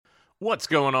What's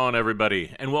going on,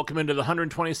 everybody? And welcome into the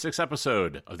 126th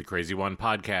episode of the Crazy One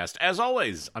podcast. As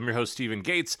always, I'm your host, Stephen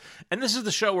Gates, and this is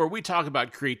the show where we talk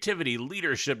about creativity,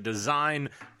 leadership, design,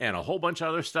 and a whole bunch of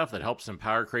other stuff that helps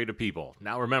empower creative people.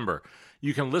 Now, remember,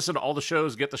 you can listen to all the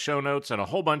shows, get the show notes, and a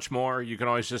whole bunch more. You can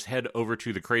always just head over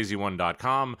to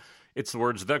thecrazyone.com. It's the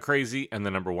words the crazy and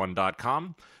the number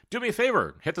one.com. Do me a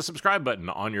favor, hit the subscribe button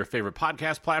on your favorite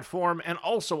podcast platform, and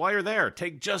also while you're there,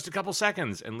 take just a couple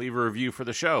seconds and leave a review for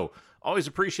the show. Always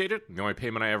appreciate it. The only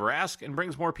payment I ever ask, and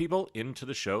brings more people into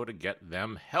the show to get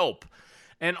them help.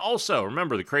 And also,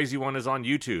 remember, the Crazy One is on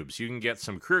YouTube, so you can get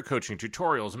some career coaching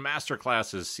tutorials,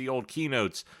 masterclasses, see old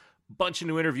keynotes, bunch of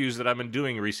new interviews that I've been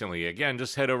doing recently. Again,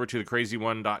 just head over to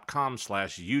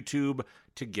thecrazyone.com/YouTube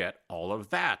to get all of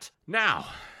that. Now,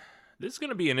 this is going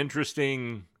to be an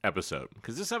interesting episode,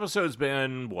 because this episode's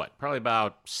been, probably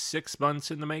about 6 months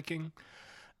in the making.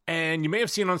 And you may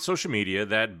have seen on social media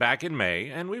that back in May,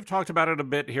 and we've talked about it a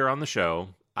bit here on the show,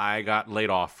 I got laid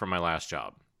off from my last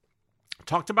job.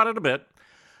 Talked about it a bit,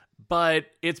 but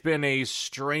it's been a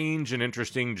strange and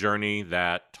interesting journey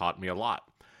that taught me a lot.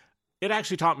 It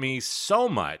actually taught me so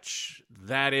much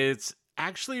that it's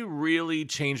actually really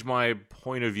changed my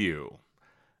point of view.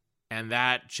 And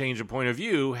that change of point of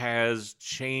view has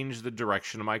changed the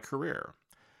direction of my career.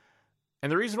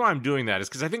 And the reason why I'm doing that is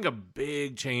because I think a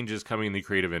big change is coming in the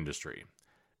creative industry.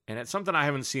 And it's something I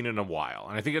haven't seen in a while.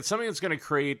 And I think it's something that's going to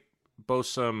create both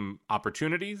some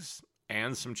opportunities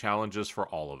and some challenges for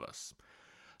all of us.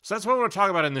 So that's what I want to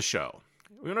talk about in this show.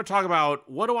 We want to talk about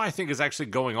what do I think is actually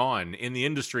going on in the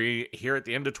industry here at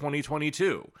the end of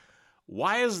 2022.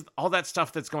 Why is all that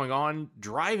stuff that's going on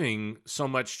driving so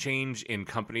much change in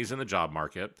companies in the job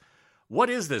market? What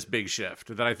is this big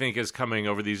shift that I think is coming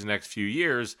over these next few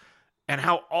years? And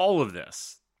how all of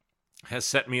this has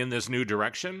set me in this new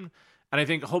direction. And I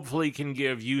think hopefully can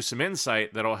give you some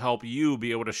insight that'll help you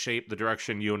be able to shape the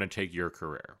direction you want to take your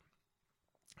career.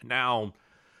 Now,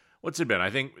 what's it been?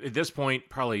 I think at this point,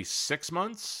 probably 6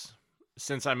 months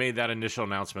since I made that initial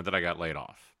announcement that I got laid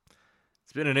off.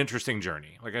 It's been an interesting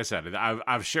journey. Like I said,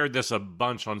 I've shared this a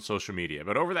bunch on social media,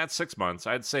 but over that 6 months,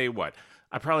 I'd say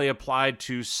I probably applied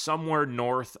to somewhere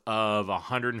north of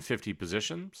 150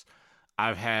 positions.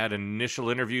 I've had initial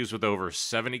interviews with over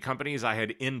 70 companies. I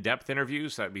had in-depth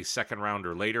interviews, that'd be second round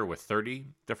or later, with 30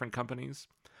 different companies.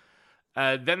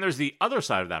 Then there's the other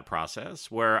side of that process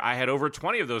where I had over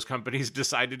 20 of those companies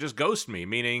decide to just ghost me,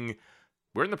 meaning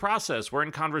we're in the process, we're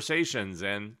in conversations,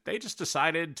 and they just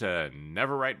decided to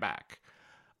never write back.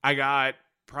 I got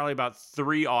probably about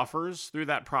 3 offers through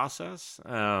that process.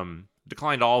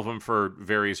 Declined all of them for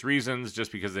various reasons,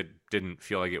 just because it didn't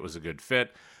feel like it was a good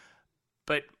fit.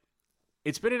 But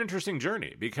it's been an interesting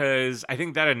journey because I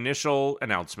think that initial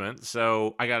announcement,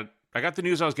 so I got the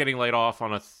news I was getting laid off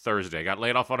on a Thursday, got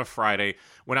laid off on a Friday,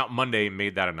 went out Monday,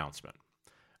 made that announcement.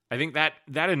 I think that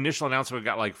initial announcement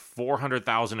got like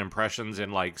 400,000 impressions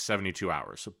in like 72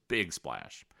 hours, so big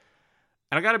splash.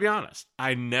 And I got to be honest,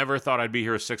 I never thought I'd be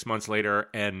here 6 months later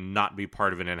and not be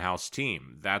part of an in-house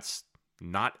team. That's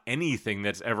not anything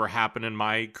that's ever happened in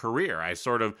my career. I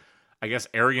sort of, I guess,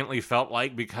 arrogantly felt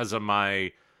like because of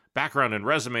my background and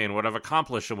resume and what I've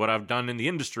accomplished and what I've done in the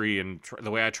industry and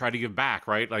the way I try to give back,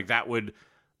 right? Like that would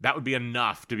be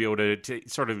enough to be able to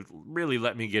sort of really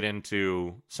let me get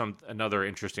into another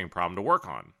interesting problem to work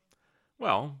on.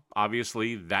 Well,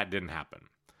 obviously that didn't happen.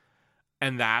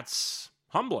 And that's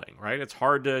humbling, right? It's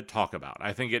hard to talk about.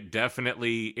 I think it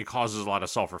causes a lot of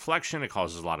self-reflection. It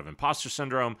causes a lot of imposter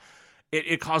syndrome.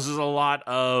 It causes a lot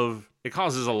of a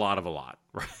lot,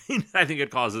 right? I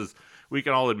think we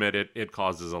can all admit it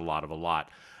causes a lot of a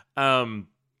lot.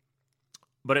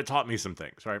 But it taught me some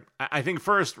things, right? I think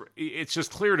first, it's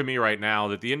just clear to me right now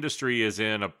that the industry is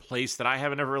in a place that I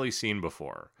haven't ever really seen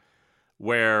before,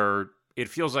 where it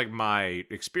feels like my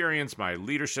experience, my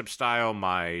leadership style,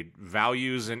 my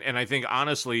values, and I think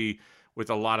honestly, with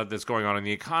a lot of this going on in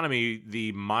the economy,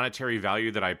 the monetary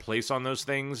value that I place on those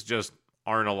things just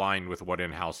aren't aligned with what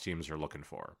in-house teams are looking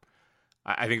for.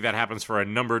 I think that happens for a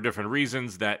number of different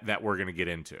reasons that we're going to get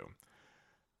into.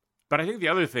 But I think the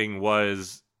other thing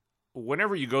was,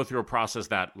 whenever you go through a process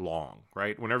that long,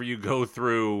 right? When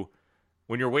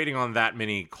you're waiting on that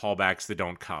many callbacks that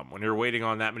don't come, when you're waiting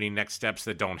on that many next steps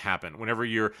that don't happen, whenever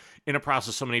you're in a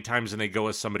process so many times and they go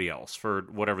with somebody else for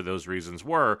whatever those reasons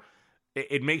were,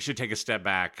 it makes you take a step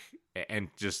back and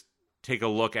just take a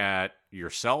look at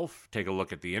yourself, take a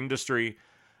look at the industry.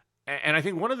 And I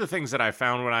think one of the things that I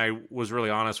found when I was really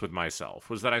honest with myself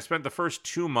was that I spent the first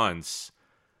 2 months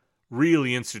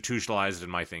really institutionalized in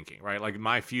my thinking, right? Like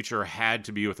my future had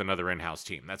to be with another in-house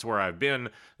team. That's where I've been.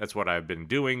 That's what I've been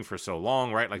doing for so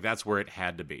long, right? Like that's where it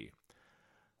had to be.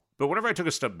 But whenever I took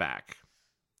a step back,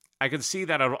 I could see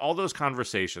that out of all those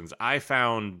conversations, I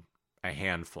found a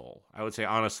handful. I would say,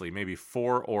 honestly, maybe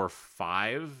 4 or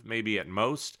 5, maybe at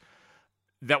most,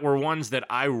 that were ones that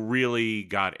I really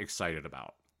got excited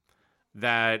about.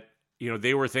 That,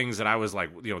 they were things that I was like,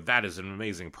 that is an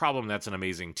amazing problem. That's an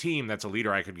amazing team. That's a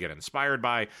leader I could get inspired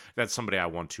by. That's somebody I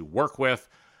want to work with.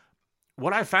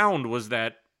 What I found was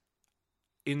that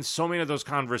in so many of those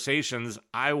conversations,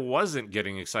 I wasn't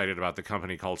getting excited about the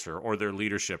company culture or their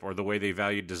leadership or the way they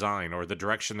valued design or the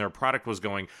direction their product was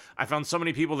going. I found so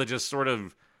many people that just sort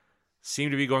of seem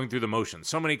to be going through the motions.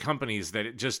 So many companies that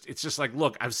it's just like,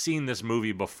 look, I've seen this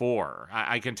movie before.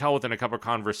 I can tell within a couple of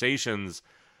conversations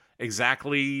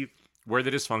exactly where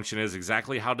the dysfunction is,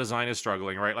 exactly how design is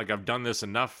struggling, right? Like, I've done this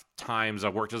enough times.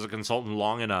 I've worked as a consultant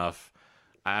long enough.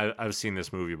 I've seen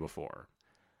this movie before.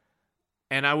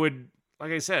 And I would,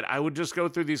 like I said, I would just go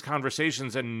through these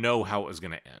conversations and know how it was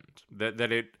going to end.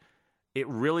 That it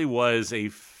really was a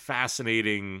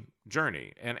fascinating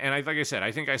journey. And like I said,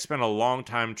 I think I spent a long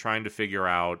time trying to figure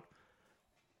out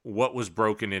what was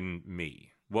broken in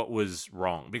me, what was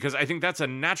wrong. Because I think that's a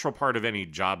natural part of any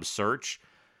job search,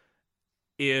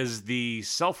 is the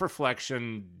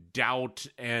self-reflection, doubt,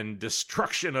 and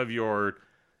destruction of your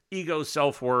ego,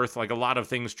 self-worth, like a lot of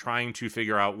things, trying to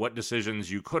figure out what decisions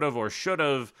you could have or should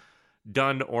have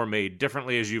done or made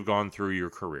differently as you've gone through your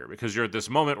career. Because you're at this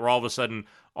moment where all of a sudden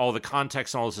all the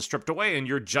context and all this is stripped away and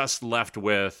you're just left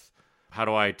with, how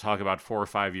do I talk about 4 or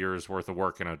 5 years worth of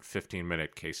work in a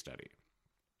 15-minute case study?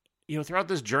 Throughout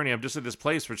this journey, I'm just at this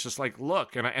place where it's just like,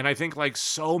 look, and I think like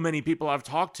so many people I've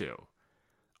talked to,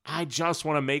 I just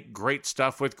want to make great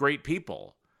stuff with great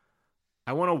people.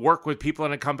 I want to work with people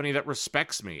in a company that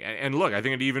respects me. And look, I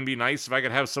think it'd even be nice if I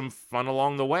could have some fun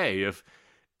along the way. If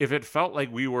it felt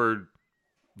like we were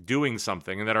doing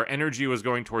something and that our energy was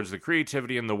going towards the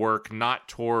creativity and the work, not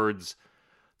towards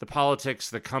the politics,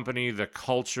 the company, the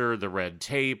culture, the red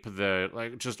tape,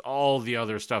 just all the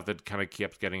other stuff that kind of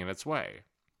kept getting in its way.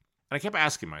 And I kept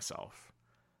asking myself,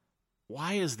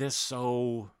 why is this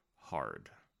so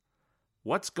hard?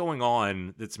 What's going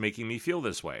on that's making me feel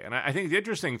this way? And I think the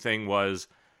interesting thing was,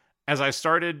 as I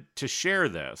started to share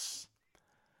this,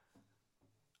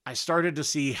 I started to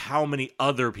see how many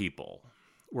other people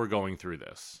were going through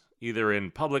this, either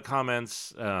in public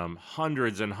comments,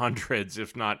 hundreds and hundreds,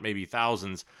 if not maybe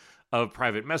thousands, of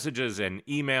private messages and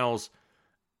emails.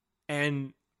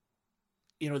 And,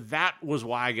 that was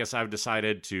why I guess I've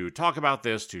decided to talk about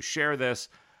this, to share this,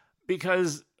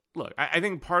 because, look, I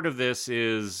think part of this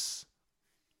is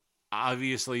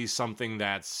obviously something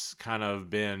that's kind of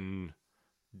been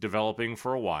developing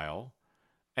for a while.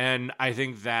 And I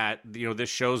think that, this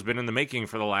show's been in the making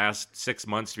for the last 6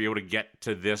 months to be able to get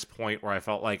to this point where I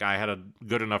felt like I had a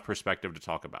good enough perspective to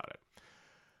talk about it.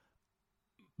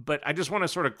 But I just want to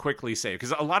sort of quickly say,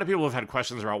 because a lot of people have had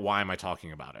questions about why am I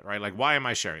talking about it, right? Like, why am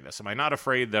I sharing this? Am I not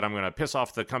afraid that I'm going to piss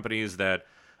off the companies that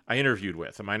I interviewed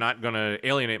with? Am I not going to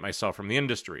alienate myself from the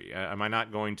industry? Am I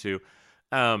not going to...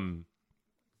 And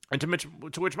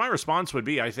to which my response would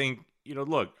be, I think,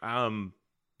 look,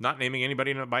 not naming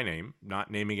anybody by name,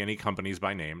 not naming any companies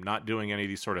by name, not doing any of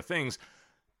these sort of things.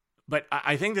 But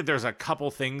I think that there's a couple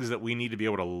things that we need to be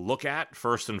able to look at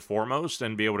first and foremost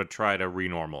and be able to try to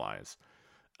renormalize.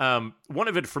 One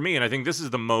of it for me, and I think this is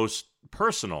the most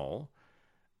personal,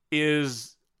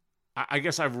 is I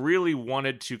guess I've really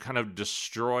wanted to kind of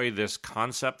destroy this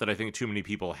concept that I think too many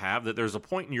people have, that there's a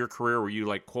point in your career where you,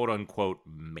 like, quote unquote,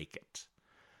 make it.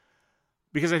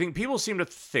 Because I think people seem to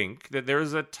think that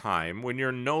there's a time when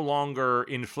you're no longer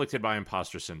inflicted by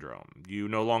imposter syndrome. You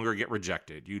no longer get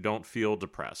rejected. You don't feel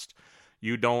depressed.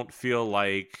 You don't feel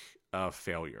like a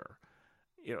failure.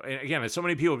 And again, so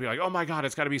many people be like, oh my God,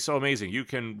 it's got to be so amazing. You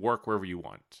can work wherever you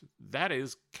want. That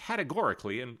is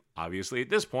categorically, and obviously at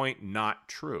this point, not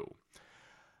true.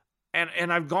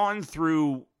 And I've gone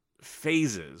through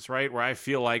phases, right, where I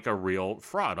feel like a real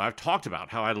fraud. I've talked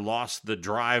about how I lost the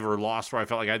drive or lost where I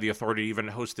felt like I had the authority to even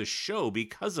host this show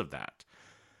because of that.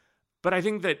 But I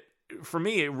think that for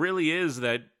me, it really is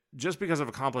that just because I've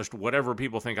accomplished whatever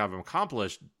people think I've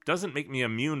accomplished doesn't make me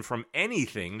immune from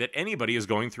anything that anybody is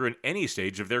going through in any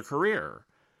stage of their career.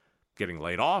 Getting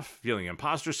laid off, feeling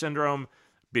imposter syndrome,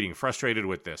 being frustrated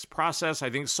with this process. I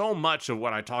think so much of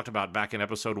what I talked about back in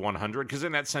episode 100, because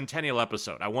in that Centennial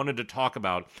episode, I wanted to talk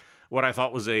about what I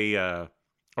thought was a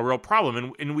real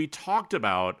problem. And we talked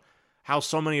about how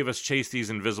so many of us chase these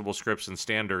invisible scripts and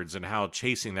standards and how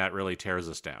chasing that really tears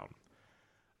us down.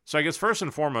 So I guess first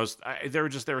and foremost, there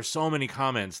were so many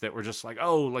comments that were just like,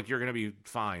 oh, like you're going to be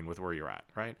fine with where you're at,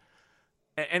 right?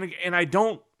 And I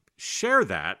don't share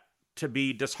that to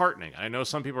be disheartening. I know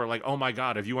some people are like, oh my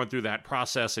God, if you went through that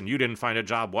process and you didn't find a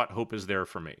job, what hope is there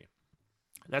for me?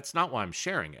 That's not why I'm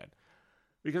sharing it.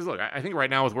 Because look, I think right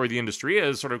now with where the industry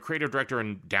is, sort of creative director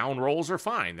and down roles are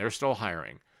fine. They're still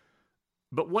hiring.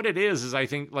 But what it is I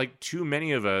think like too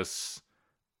many of us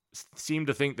seem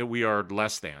to think that we are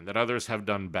less than, that others have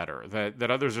done better,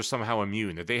 that others are somehow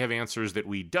immune, that they have answers that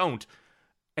we don't.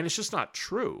 And it's just not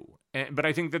true. But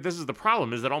I think that this is the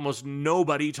problem, is that almost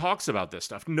nobody talks about this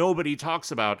stuff. Nobody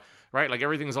talks about, right, like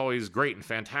everything's always great and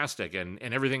fantastic and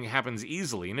everything happens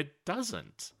easily, and it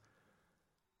doesn't.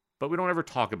 But we don't ever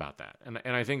talk about that. And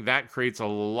I think that creates a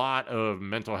lot of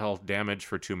mental health damage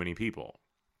for too many people.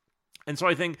 And so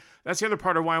I think that's the other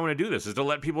part of why I want to do this, is to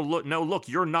let people know, look,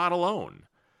 you're not alone.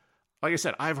 Like I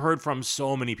said, I've heard from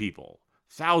so many people,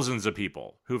 thousands of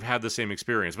people who've had the same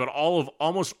experience, but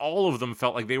almost all of them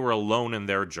felt like they were alone in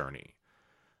their journey,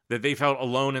 that they felt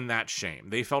alone in that shame.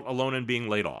 They felt alone in being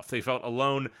laid off. They felt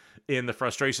alone in the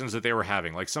frustrations that they were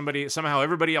having. Like somehow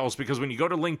everybody else, because when you go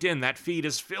to LinkedIn, that feed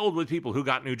is filled with people who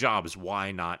got new jobs.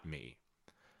 Why not me?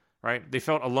 Right? They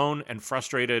felt alone and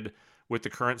frustrated with the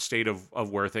current state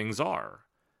of where things are.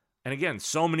 And again,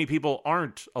 so many people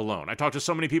aren't alone. I talked to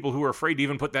so many people who are afraid to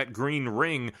even put that green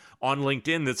ring on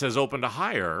LinkedIn that says open to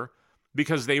hire,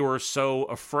 because they were so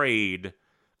afraid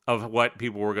of what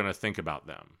people were going to think about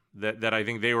them. That I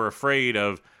think they were afraid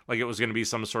of, like it was going to be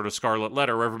some sort of scarlet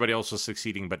letter where everybody else was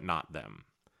succeeding but not them.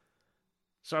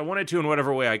 So I wanted to, in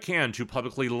whatever way I can, to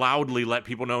publicly, loudly let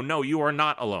people know, no, you are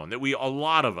not alone. That a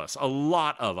lot of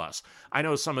us, I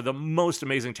know some of the most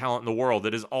amazing talent in the world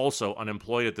that is also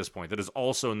unemployed at this point, that is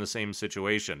also in the same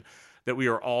situation, that we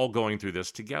are all going through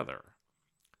this together.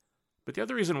 But the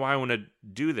other reason why I want to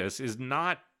do this is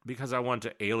not because I want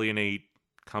to alienate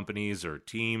companies or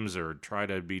teams or try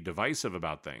to be divisive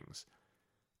about things.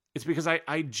 It's because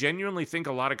I genuinely think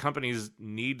a lot of companies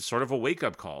need sort of a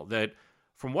wake-up call, that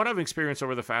from what I've experienced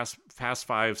over the past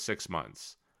 5-6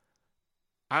 months,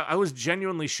 I was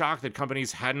genuinely shocked that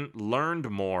companies hadn't learned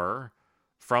more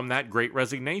from that great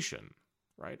resignation,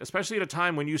 right? Especially at a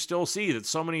time when you still see that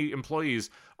so many employees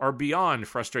are beyond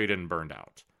frustrated and burned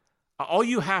out. All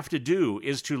you have to do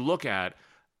is to look at,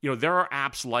 there are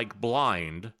apps like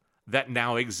Blind that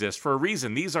now exist for a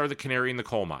reason. These are the canary in the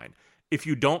coal mine. If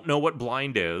you don't know what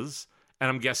Blind is, and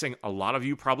I'm guessing a lot of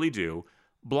you probably do,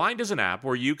 Blind is an app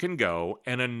where you can go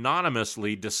and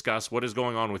anonymously discuss what is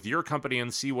going on with your company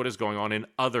and see what is going on in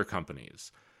other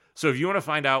companies. So if you want to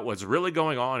find out what's really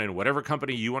going on in whatever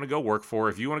company you want to go work for,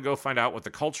 if you want to go find out what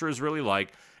the culture is really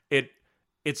like,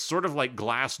 it's sort of like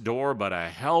Glassdoor, but a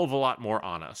hell of a lot more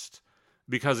honest,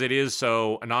 because it is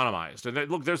so anonymized.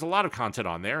 And look, there's a lot of content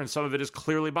on there, and some of it is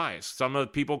clearly biased. Some of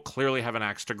the people clearly have an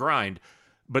axe to grind.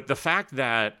 But the fact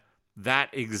that that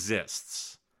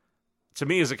exists, to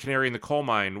me, is a canary in the coal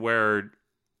mine where,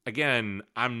 again,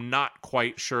 I'm not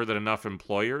quite sure that enough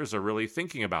employers are really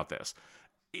thinking about this.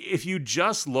 If you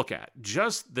just look at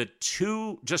just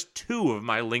two of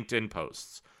my LinkedIn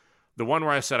posts, the one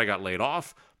where I said I got laid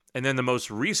off, and then the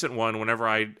most recent one whenever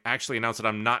I actually announced that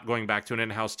I'm not going back to an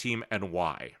in-house team and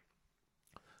why.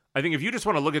 I think if you just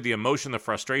want to look at the emotion, the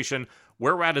frustration,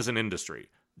 where we're at as an industry,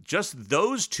 just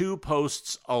those two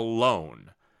posts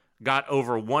alone got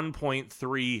over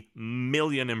 1.3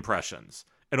 million impressions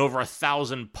and over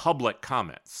 1,000 public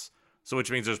comments. So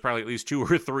which means there's probably at least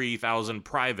 2,000 or 3,000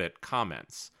 private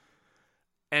comments.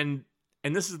 And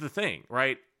this is the thing,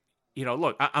 right?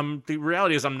 Look, the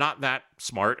reality is I'm not that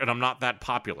smart and I'm not that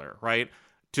popular, right?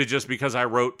 To just because I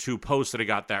wrote two posts that it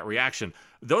got that reaction.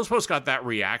 Those posts got that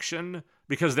reaction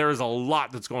because there is a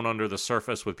lot that's going under the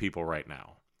surface with people right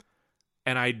now.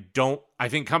 And I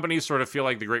think companies sort of feel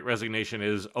like the Great Resignation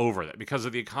is over, that because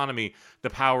of the economy,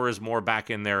 the power is more back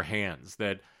in their hands,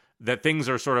 that things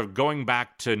are sort of going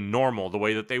back to normal the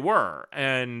way that they were.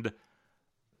 And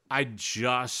I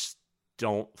just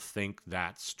don't think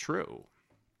that's true.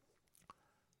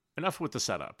 Enough with the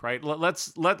setup, right?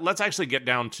 Let's actually get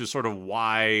down to sort of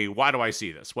why do I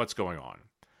see this? What's going on?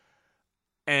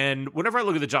 And whenever I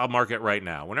look at the job market right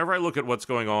now, whenever I look at what's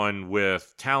going on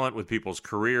with talent, with people's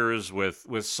careers, with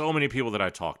so many people that I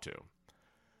talk to,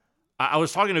 I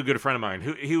was talking to a good friend of mine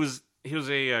who he was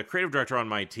a creative director on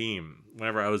my team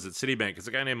whenever I was at Citibank. It's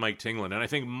a guy named Mike Tingland. And I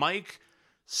think Mike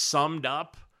summed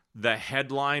up the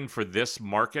headline for this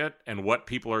market and what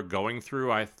people are going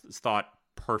through, I thought,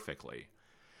 perfectly.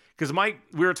 Because Mike,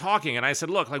 we were talking and I said,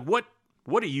 look, like what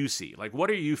do you see? Like, what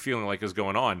are you feeling like is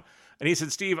going on? And he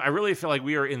said, Steve, I really feel like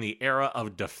we are in the era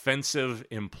of defensive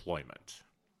employment.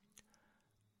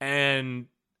 And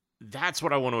that's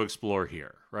what I want to explore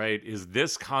here, right? Is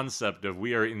this concept of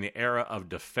we are in the era of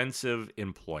defensive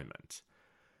employment.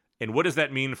 And what does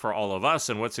that mean for all of us?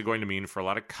 And what's it going to mean for a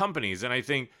lot of companies? And I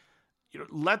think,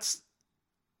 let's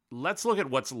look at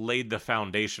what's laid the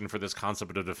foundation for this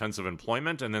concept of defensive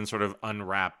employment and then sort of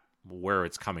unwrap where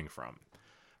it's coming from,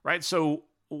 right? So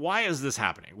why is this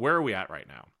happening? Where are we at right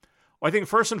now? Well, I think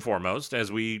first and foremost,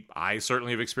 I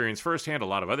certainly have experienced firsthand, a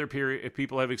lot of other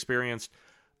people have experienced,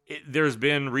 there's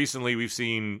been recently, we've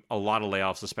seen a lot of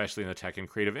layoffs, especially in the tech and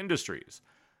creative industries.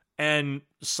 And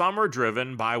some are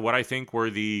driven by what I think were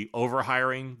the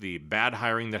overhiring, the bad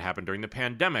hiring that happened during the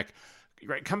pandemic.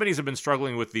 Right? Companies have been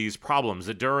struggling with these problems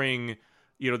that during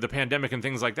the pandemic and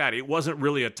things like that, it wasn't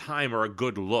really a time or a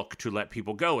good look to let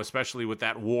people go, especially with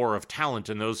that war of talent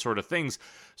and those sort of things.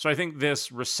 So I think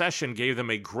this recession gave them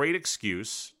a great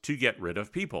excuse to get rid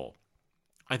of people.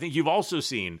 I think you've also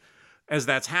seen, as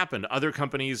that's happened, other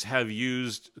companies have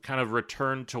used kind of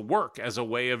return to work as a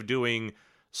way of doing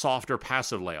softer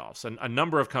passive layoffs. And a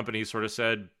number of companies sort of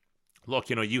said, look,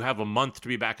 you have a month to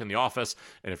be back in the office,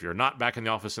 and if you're not back in the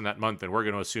office in that month, then we're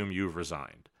going to assume you've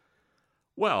resigned.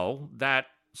 Well, that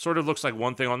sort of looks like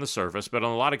one thing on the surface, but in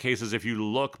a lot of cases, if you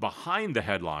look behind the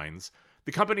headlines,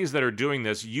 the companies that are doing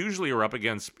this usually are up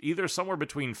against either somewhere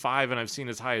between 5 and I've seen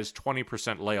as high as 20%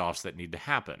 layoffs that need to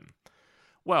happen.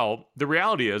 Well, the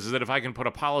reality is that if I can put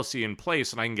a policy in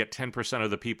place and I can get 10% of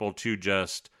the people to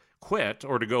just quit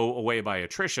or to go away by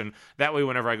attrition, that way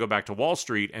whenever I go back to Wall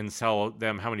Street and tell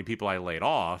them how many people I laid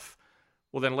off,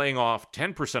 well, then laying off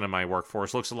 10% of my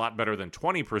workforce looks a lot better than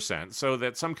 20%, so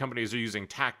that some companies are using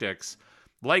tactics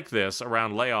like this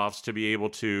around layoffs to be able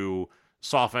to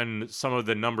soften some of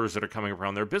the numbers that are coming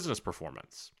around their business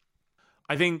performance.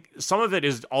 I think some of it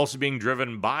is also being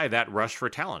driven by that rush for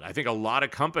talent. I think a lot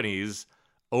of companies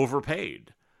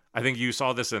overpaid. I think you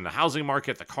saw this in the housing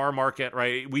market, the car market,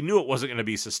 right? We knew it wasn't going to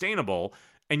be sustainable,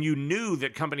 and you knew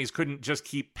that companies couldn't just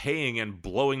keep paying and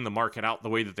blowing the market out the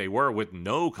way that they were with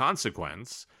no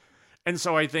consequence. And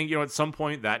so I think, at some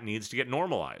point that needs to get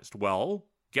normalized. Well,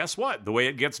 guess what? The way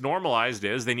it gets normalized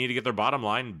is they need to get their bottom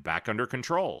line back under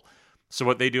control. So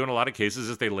what they do in a lot of cases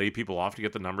is they lay people off to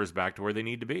get the numbers back to where they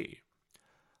need to be.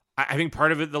 I think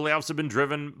part of it, the layoffs have been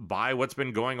driven by what's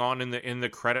been going on in the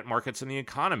credit markets and the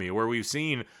economy, where we've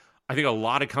seen, I think a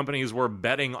lot of companies were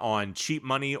betting on cheap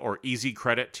money or easy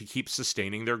credit to keep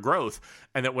sustaining their growth.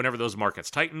 And that whenever those markets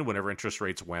tightened, whenever interest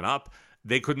rates went up,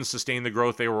 they couldn't sustain the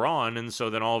growth they were on. And so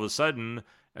then all of a sudden,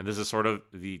 and this is sort of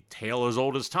the tale as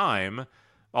old as time,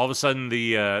 all of a sudden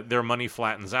their money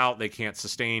flattens out. They can't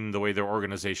sustain the way their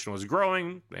organization was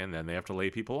growing, and then they have to lay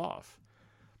people off.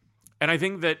 And I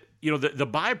think that, the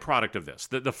byproduct of this,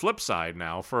 the flip side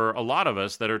now for a lot of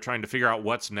us that are trying to figure out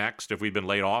what's next, if we've been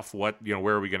laid off, where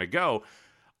are we going to go?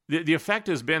 The effect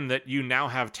has been that you now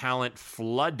have talent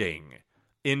flooding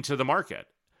into the market.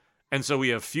 And so we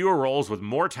have fewer roles with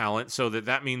more talent, so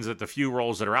that means that the few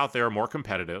roles that are out there are more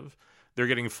competitive. They're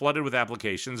getting flooded with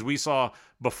applications. We saw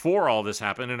before all this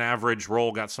happened, an average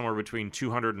role got somewhere between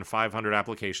 200 and 500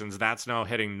 applications. That's now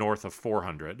heading north of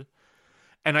 400.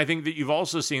 And I think that you've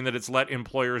also seen that it's let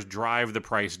employers drive the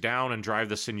price down and drive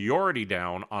the seniority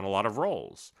down on a lot of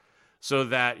roles. So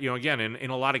that, again,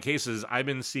 in a lot of cases, I've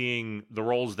been seeing the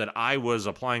roles that I was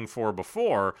applying for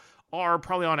before are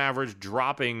probably on average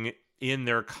dropping in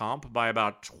their comp by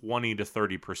about 20 to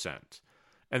 30%.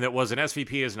 And that was an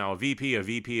SVP is now a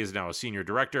VP is now a senior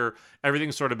director.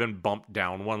 Everything's sort of been bumped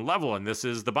down one level. And this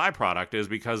is the byproduct, is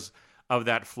because of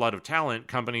that flood of talent,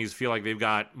 companies feel like they've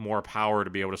got more power to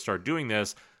be able to start doing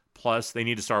this. Plus, they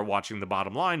need to start watching the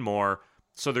bottom line more,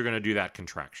 so they're going to do that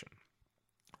contraction.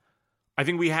 I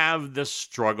think we have this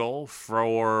struggle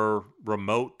for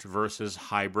remote versus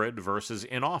hybrid versus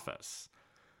in-office.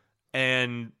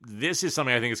 And this is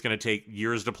something I think is going to take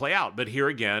years to play out. But here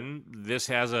again, this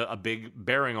has a big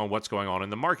bearing on what's going on in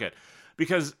the market.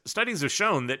 Because studies have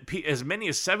shown that as many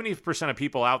as 70% of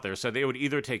people out there said they would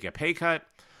either take a pay cut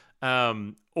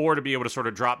or to be able to sort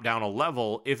of drop down a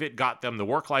level if it got them the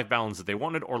work-life balance that they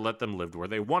wanted or let them live where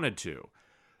they wanted to.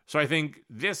 So I think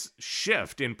this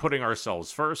shift in putting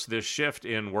ourselves first, this shift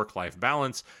in work-life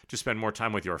balance, to spend more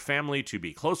time with your family, to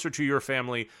be closer to your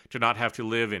family, to not have to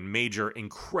live in major,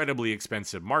 incredibly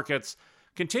expensive markets,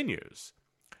 continues.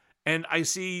 And I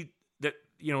see that,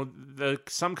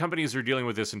 some companies are dealing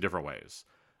with this in different ways.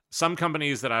 Some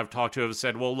companies that I've talked to have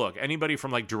said, well, look, anybody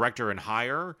from like director and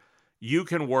higher, you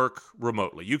can work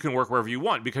remotely. You can work wherever you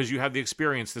want because you have the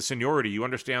experience, the seniority, you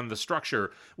understand the structure.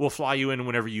 We'll fly you in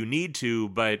whenever you need to,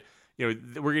 but we're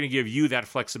going to give you that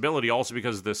flexibility also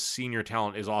because the senior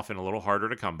talent is often a little harder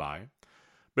to come by.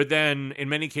 But then in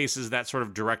many cases, that sort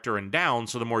of director and down,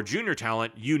 so the more junior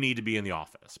talent, you need to be in the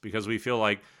office because we feel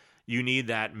like you need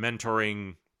that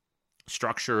mentoring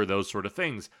structure, those sort of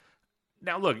things.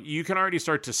 Now, look, you can already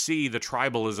start to see the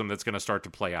tribalism that's going to start to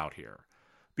play out here.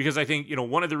 Because I think,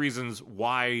 one of the reasons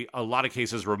why a lot of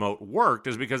cases remote worked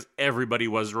is because everybody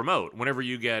was remote. Whenever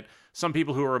you get some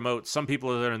people who are remote, some people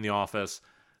that are in the office,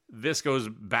 this goes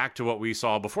back to what we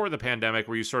saw before the pandemic,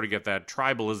 where you sort of get that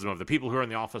tribalism of the people who are in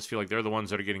the office feel like they're the ones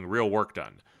that are getting real work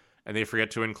done. And they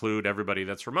forget to include everybody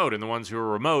that's remote. And the ones who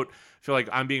are remote feel like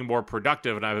I'm being more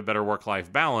productive and I have a better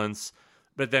work-life balance.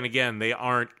 But then again, they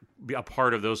aren't a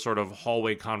part of those sort of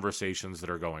hallway conversations that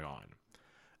are going on.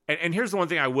 And here's the one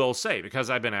thing I will say, because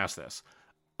I've been asked this.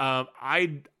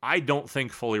 I don't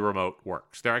think fully remote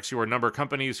works. There actually were a number of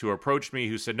companies who approached me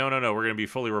who said, no, we're going to be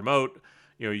fully remote.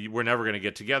 We're never going to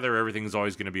get together. Everything's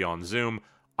always going to be on Zoom.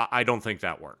 I don't think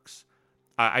that works.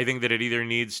 I think that it either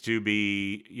needs to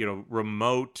be,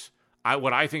 remote.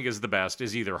 What I think is the best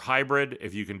is either hybrid,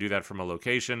 if you can do that from a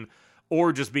location,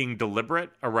 or just being deliberate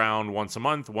around once a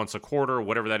month, once a quarter,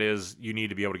 whatever that is, you need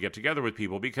to be able to get together with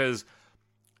people, because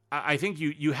I think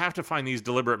you have to find these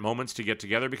deliberate moments to get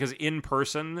together, because in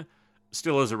person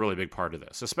still is a really big part of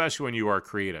this, especially when you are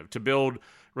creative, to build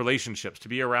relationships, to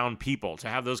be around people, to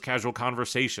have those casual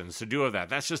conversations, to do that.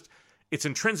 That's just, it's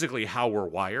intrinsically how we're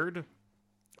wired.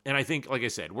 And I think, like I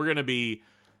said, we're going to be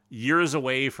years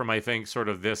away from, I think, sort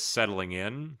of this settling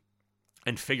in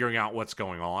and figuring out what's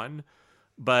going on.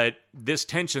 But this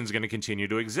tension is going to continue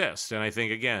to exist. And I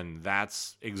think, again,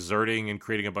 that's exerting and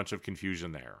creating a bunch of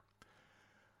confusion there.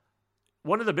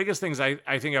 One of the biggest things I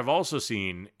think I've also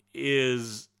seen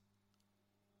is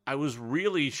I was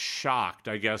really shocked,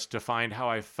 I guess, to find how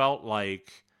I felt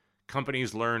like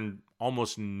companies learned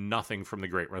almost nothing from the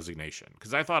Great Resignation.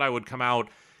 Because I thought I would come out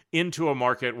into a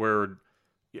market where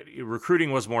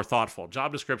recruiting was more thoughtful,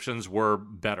 job descriptions were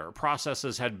better,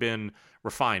 processes had been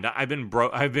refined. I've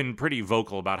been pretty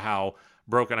vocal about how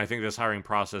broken I think this hiring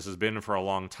process has been for a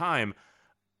long time.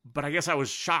 But I guess I was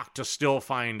shocked to still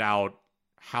find out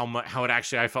how it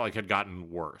actually, I felt like, had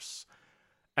gotten worse.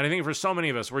 And I think for so many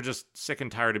of us, we're just sick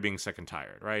and tired of being sick and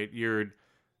tired, right?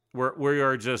 We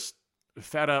are just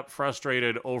fed up,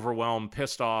 frustrated, overwhelmed,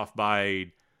 pissed off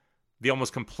by the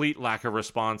almost complete lack of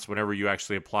response whenever you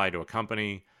actually apply to a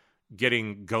company,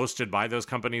 getting ghosted by those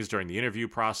companies during the interview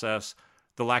process,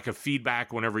 the lack of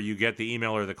feedback whenever you get the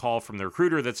email or the call from the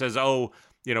recruiter that says, oh,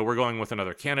 we're going with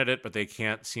another candidate, but they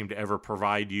can't seem to ever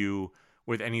provide you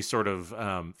with any sort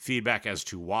of feedback as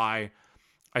to why.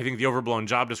 I think the overblown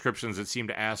job descriptions that seem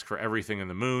to ask for everything in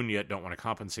the moon, yet don't want to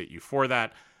compensate you for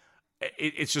that.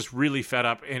 It's just really fed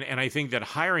up. And I think that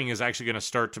hiring is actually going to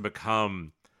start to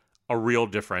become a real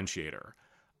differentiator.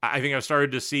 I think I've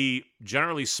started to see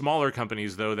generally smaller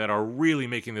companies, though, that are really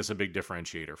making this a big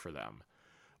differentiator for them,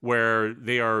 where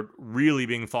they are really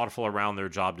being thoughtful around their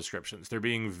job descriptions. They're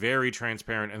being very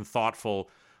transparent and thoughtful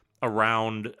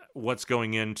around what's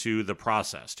going into the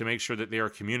process to make sure that they are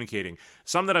communicating.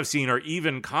 Some that I've seen are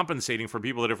even compensating for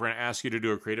people that if we're going to ask you to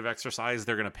do a creative exercise,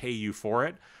 they're going to pay you for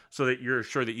it so that you're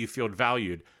sure that you feel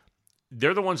valued.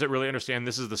 They're the ones that really understand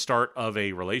this is the start of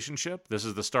a relationship. This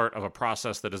is the start of a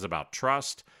process that is about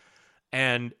trust.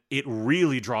 And it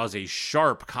really draws a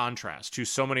sharp contrast to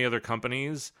so many other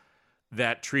companies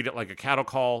that treat it like a cattle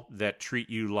call, that treat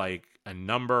you like a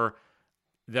number,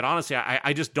 that honestly,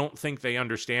 I just don't think they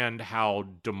understand how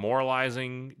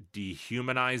demoralizing,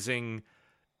 dehumanizing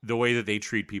the way that they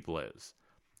treat people is.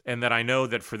 And that I know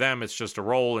that for them, it's just a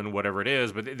role in whatever it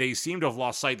is, but they seem to have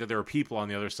lost sight that there are people on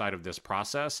the other side of this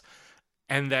process,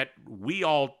 and that we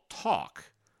all talk.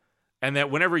 And that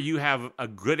whenever you have a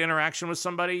good interaction with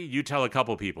somebody, you tell a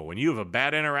couple people. When you have a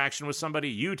bad interaction with somebody,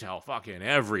 you tell fucking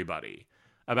everybody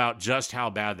about just how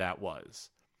bad that was.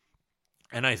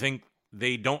 And I think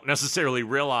they don't necessarily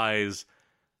realize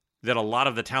that a lot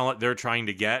of the talent they're trying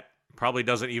to get probably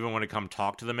doesn't even want to come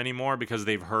talk to them anymore because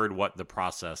they've heard what the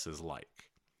process is like.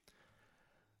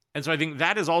 And so I think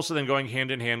that is also then going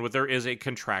hand in hand with there is a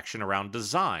contraction around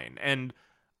design. And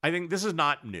I think this is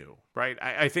not new, right?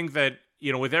 I think that,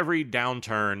 with every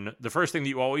downturn, the first thing that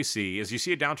you always see is you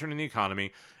see a downturn in the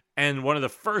economy, and one of the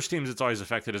first teams that's always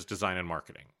affected is design and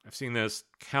marketing. I've seen this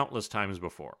countless times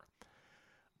before.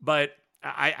 But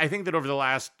I think that over the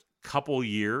last couple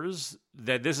years,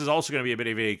 that this is also going to be a bit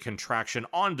of a contraction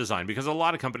on design because a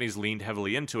lot of companies leaned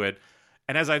heavily into it.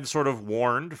 And as I'd sort of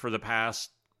warned for the past,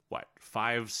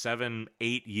 5, 7,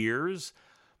 8 years,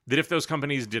 that if those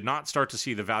companies did not start to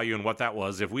see the value in what that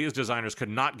was, if we as designers could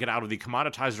not get out of the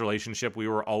commoditized relationship we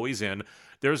were always in,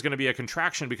 there's going to be a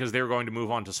contraction because they're going to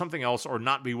move on to something else or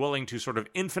not be willing to sort of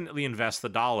infinitely invest the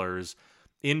dollars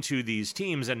into these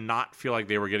teams and not feel like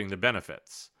they were getting the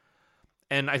benefits.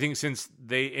 And I think since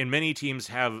they, in many teams,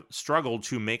 have struggled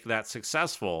to make that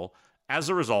successful as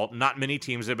a result, not many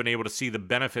teams have been able to see the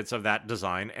benefits of that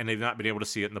design, and they've not been able to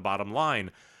see it in the bottom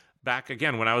line. Back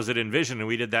again, when I was at Envision and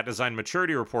we did that design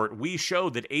maturity report, we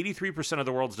showed that 83% of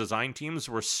the world's design teams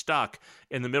were stuck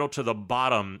in the middle to the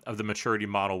bottom of the maturity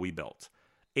model we built.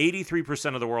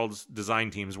 83% of the world's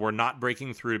design teams were not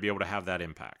breaking through to be able to have that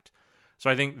impact. So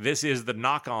I think this is the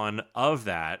knock-on of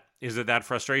that, is that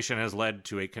frustration has led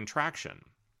to a contraction.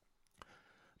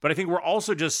 But I think we're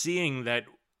also just seeing that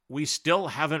we still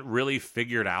haven't really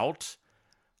figured out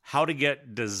how to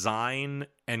get design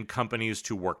and companies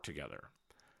to work together.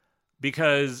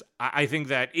 Because I think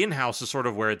that in-house is sort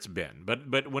of where it's been.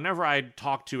 But whenever I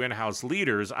talk to in-house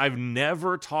leaders, I've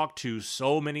never talked to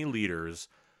so many leaders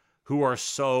who are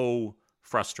so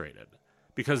frustrated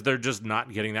because they're just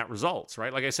not getting that results,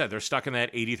 right? Like I said, they're stuck in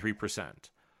that 83%.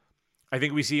 I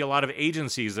think we see a lot of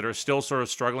agencies that are still sort of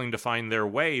struggling to find their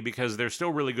way because they're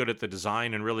still really good at the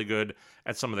design and really good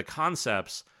at some of the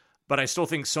concepts. But I still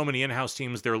think so many in-house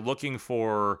teams, they're looking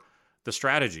for the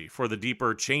strategy, for the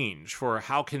deeper change, for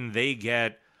how can they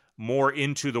get more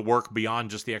into the work beyond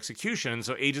just the execution. And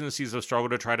so agencies have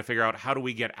struggled to try to figure out how do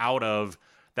we get out of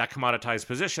that commoditized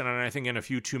position. And I think in a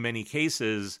few too many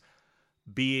cases,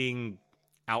 being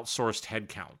outsourced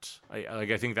headcount.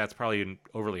 I think that's probably an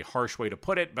overly harsh way to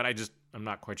put it, but I'm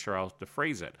not quite sure how to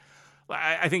phrase it.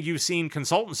 I think you've seen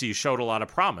consultancies showed a lot of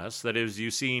promise. That is,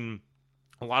 you've seen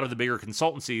a lot of the bigger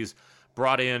consultancies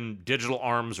brought in digital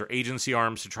arms or agency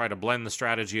arms to try to blend the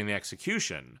strategy and the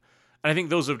execution. And I think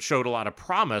those have showed a lot of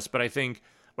promise, but I think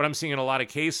what I'm seeing in a lot of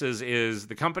cases is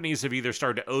the companies have either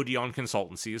started to OD on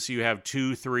consultancies, so you have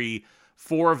 2, 3,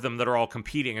 4 of them that are all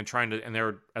competing and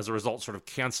they're, as a result, sort of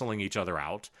canceling each other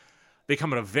out. They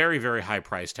come at a very, very high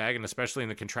price tag, and especially in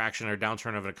the contraction or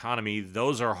downturn of an economy,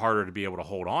 those are harder to be able to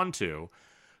hold on to.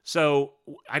 So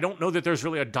I don't know that there's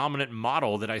really a dominant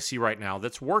model that I see right now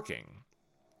that's working.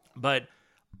 But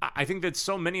I think that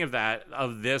so many of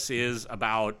this is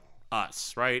about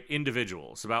us, right?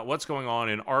 Individuals, about what's going on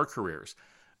in our careers.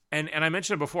 And I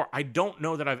mentioned it before, I don't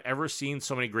know that I've ever seen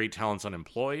so many great talents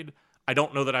unemployed. I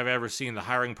don't know that I've ever seen the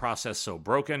hiring process so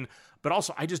broken. But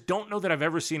also, I just don't know that I've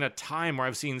ever seen a time where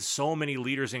I've seen so many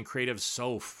leaders and creatives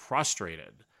so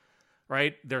frustrated,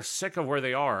 right? They're sick of where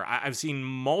they are. I've seen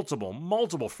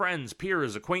multiple friends,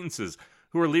 peers, acquaintances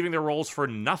who are leaving their roles for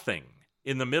nothing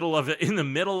in the middle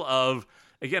of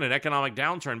again, an economic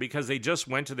downturn because they just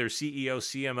went to their CEO,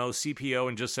 CMO, CPO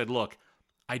and just said, look,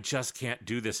 I just can't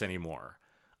do this anymore.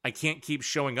 I can't keep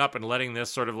showing up and letting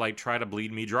this sort of like try to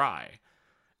bleed me dry.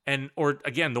 Or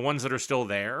again, the ones that are still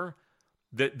there,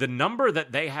 the number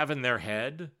that they have in their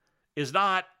head is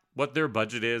not what their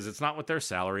budget is. It's not what their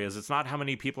salary is. It's not how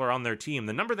many people are on their team.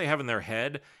 The number they have in their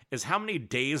head is how many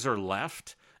days are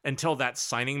left until that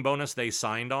signing bonus they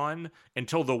signed on,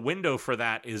 until the window for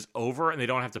that is over and they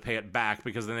don't have to pay it back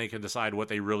because then they can decide what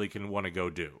they really can want to go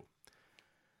do.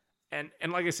 And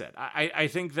like I said, I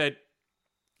think that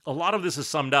a lot of this is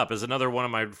summed up, as another one of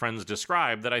my friends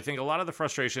described, that I think a lot of the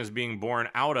frustration is being born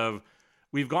out of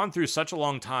we've gone through such a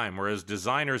long time where as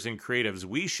designers and creatives,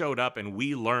 we showed up and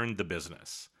we learned the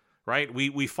business, right?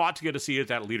 We fought to get a seat at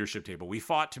that leadership table. We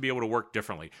fought to be able to work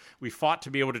differently. We fought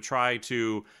to be able to try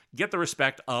to get the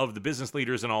respect of the business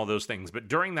leaders and all those things. But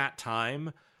during that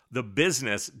time, the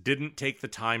business didn't take the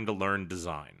time to learn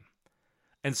design.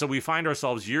 And so we find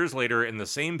ourselves years later in the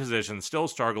same position, still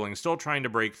struggling, still trying to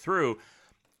break through.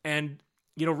 And,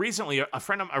 recently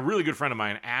a really good friend of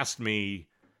mine asked me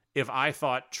if I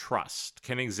thought trust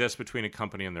can exist between a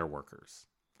company and their workers.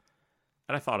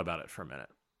 And I thought about it for a minute.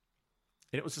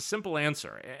 And it was a simple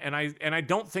answer. And I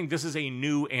don't think this is a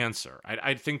new answer.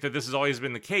 I think that this has always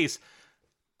been the case.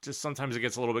 Just sometimes it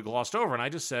gets a little bit glossed over. And I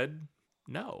just said,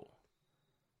 no.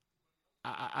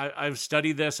 I've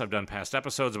studied this. I've done past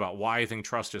episodes about why I think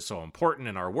trust is so important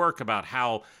in our work, about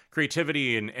how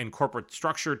creativity and corporate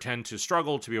structure tend to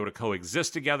struggle to be able to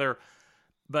coexist together.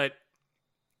 But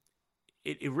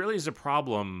it really is a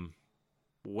problem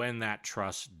when that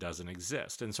trust doesn't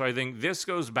exist. And so I think this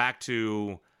goes back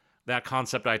to that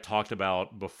concept I talked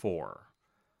about before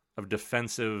of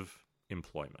defensive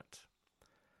employment.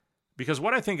 Because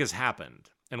what I think has happened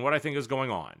and what I think is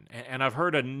going on, and I've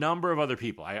heard a number of other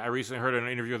people, I recently heard an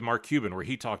interview with Mark Cuban where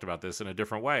he talked about this in a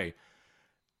different way,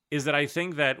 is that I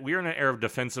think that we're in an era of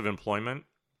defensive employment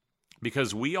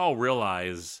because we all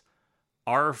realize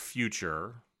our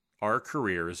future, our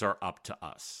careers are up to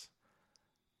us.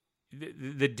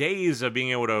 The days of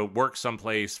being able to work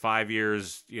someplace 5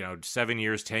 years, 7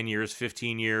 years, 10 years,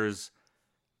 15 years,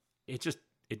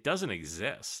 it doesn't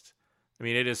exist. I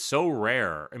mean, it is so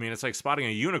rare. I mean, it's like spotting a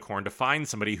unicorn to find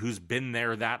somebody who's been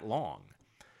there that long.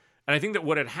 And I think that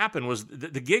what had happened was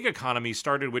the gig economy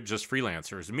started with just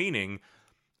freelancers, meaning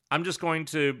I'm just going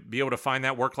to be able to find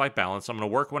that work-life balance. I'm going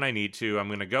to work when I need to. I'm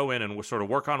going to go in and sort of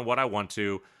work on what I want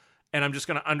to. And I'm just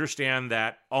going to understand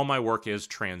that all my work is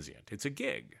transient. It's a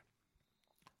gig.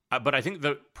 But I think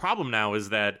the problem now is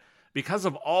that because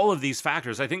of all of these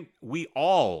factors, I think we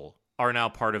all are now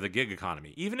part of the gig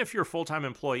economy, even if you're a full-time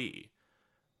employee,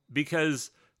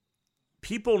 because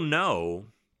people know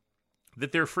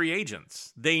that they're free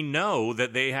agents. They know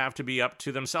that they have to be up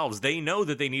to themselves. They know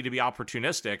that they need to be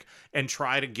opportunistic and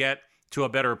try to get to a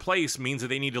better place means that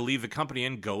they need to leave the company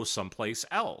and go someplace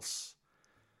else.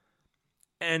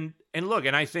 And look,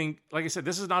 and I think, like I said,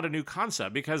 this is not a new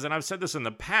concept because, and I've said this in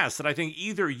the past, that I think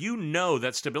either you know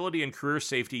that stability and career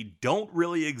safety don't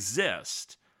really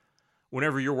exist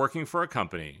whenever you're working for a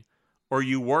company, or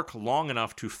you work long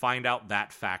enough to find out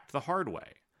that fact the hard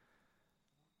way.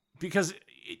 Because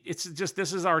it's just,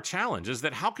 this is our challenge, is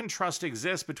that how can trust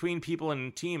exist between people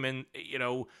and team? And,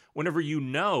 whenever you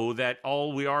know that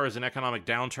all we are is an economic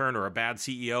downturn or a bad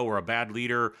CEO or a bad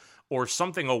leader or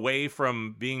something away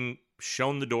from being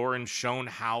shown the door and shown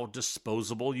how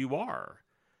disposable you are.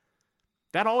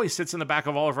 That always sits in the back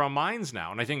of all of our minds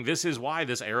now. And I think this is why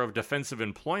this era of defensive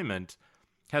employment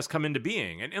has come into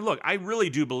being. And look, I really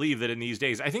do believe that in these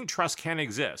days, I think trust can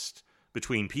exist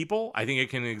between people. I think it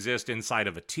can exist inside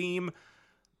of a team.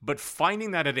 But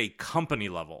finding that at a company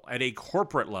level, at a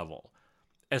corporate level,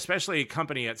 especially a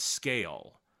company at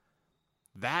scale,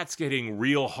 that's getting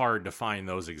real hard to find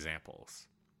those examples.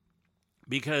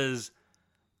 Because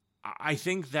I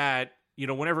think that,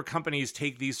 whenever companies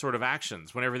take these sort of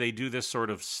actions, whenever they do this sort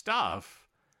of stuff,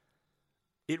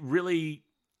 it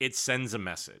sends a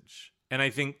message. And I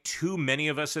think too many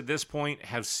of us at this point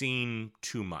have seen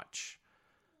too much,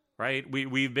 right?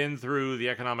 We've been through the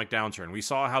economic downturn. We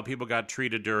saw how people got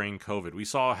treated during COVID. We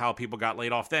saw how people got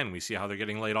laid off then. We see how they're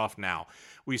getting laid off now.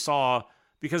 We saw,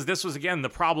 because this was, again, the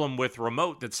problem with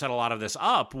remote that set a lot of this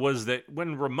up, was that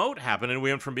when remote happened and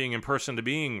we went from being in person to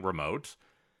being remote,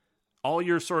 all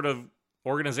your sort of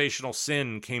organizational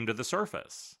sin came to the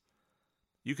surface.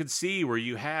 You could see where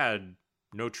you had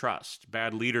no trust,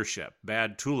 bad leadership,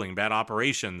 bad tooling, bad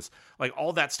operations. Like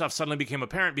all that stuff suddenly became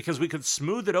apparent because we could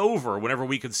smooth it over whenever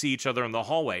we could see each other in the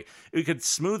hallway. We could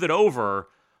smooth it over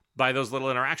by those little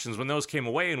interactions. When those came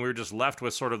away and we were just left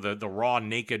with sort of the raw,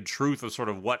 naked truth of sort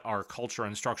of what our culture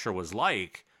and structure was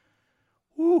like,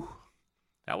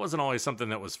 that wasn't always something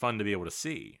that was fun to be able to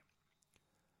see.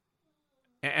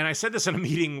 And I said this in a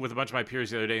meeting with a bunch of my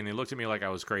peers the other day, and they looked at me like I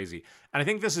was crazy. And I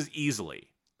think this is easily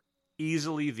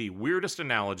the weirdest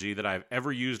analogy that I've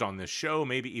ever used on this show,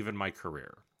 maybe even my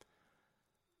career.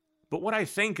 But what I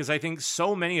think is, I think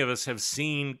so many of us have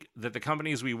seen that the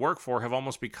companies we work for have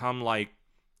almost become like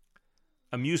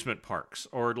amusement parks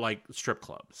or like strip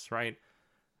clubs, right?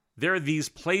 There are these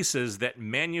places that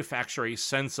manufacture a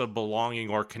sense of belonging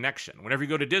or connection. Whenever you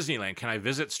go to Disneyland, can I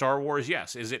visit Star Wars?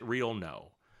 Yes. Is it real?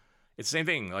 No. It's the same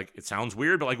thing. Like, it sounds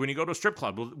weird, but like when you go to a strip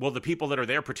club, will the people that are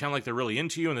there pretend like they're really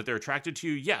into you and that they're attracted to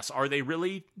you? Yes. Are they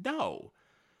really? No.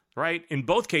 Right? In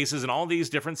both cases, in all these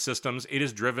different systems, it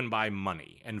is driven by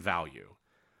money and value.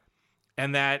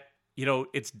 And that,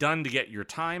 it's done to get your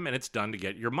time and it's done to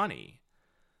get your money.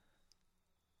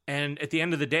 And at the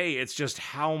end of the day, it's just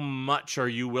how much are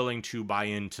you willing to buy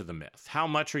into the myth? How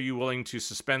much are you willing to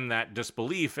suspend that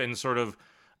disbelief and sort of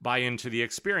buy into the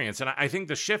experience? And I think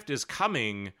the shift is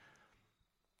coming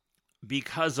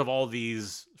because of all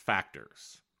these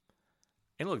factors.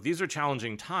 And look, these are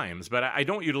challenging times, but I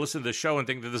don't want you to listen to the show and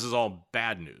think that this is all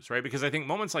bad news, right? Because I think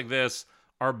moments like this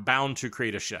are bound to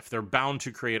create a shift. They're bound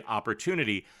to create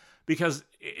opportunity because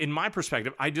in my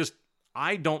perspective,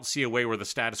 I don't see a way where the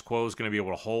status quo is going to be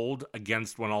able to hold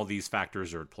against when all these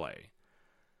factors are at play.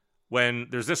 When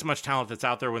there's this much talent that's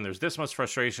out there, when there's this much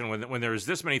frustration, when there's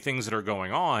this many things that are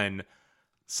going on,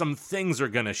 some things are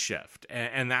going to shift.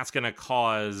 And that's going to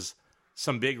cause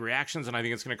some big reactions, and I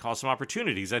think it's going to cause some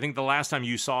opportunities. I think the last time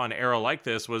you saw an era like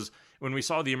this was when we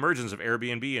saw the emergence of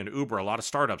Airbnb and Uber. A lot of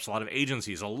startups, a lot of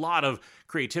agencies, a lot of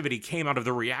creativity came out of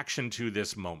the reaction to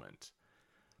this moment.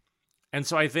 And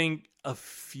so I think a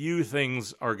few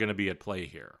things are going to be at play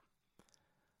here.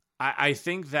 I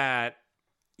think that,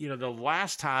 the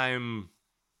last time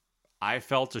I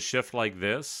felt a shift like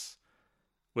this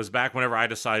was back whenever I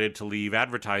decided to leave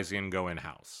advertising and go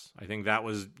in-house. I think that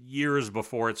was years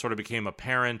before it sort of became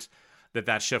apparent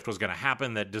that shift was going to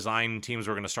happen, that design teams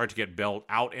were going to start to get built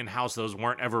out in-house. Those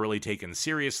weren't ever really taken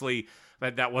seriously.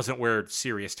 That wasn't where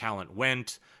serious talent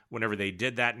went. Whenever they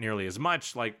did that nearly as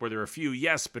much, like were there a few?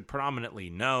 Yes, but predominantly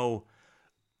no.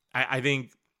 I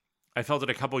think I felt it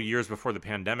a couple years before the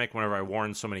pandemic whenever I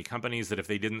warned so many companies that if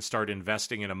they didn't start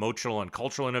investing in emotional and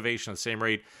cultural innovation at the same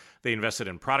rate they invested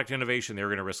in product innovation, they were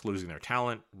going to risk losing their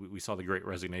talent. We saw the great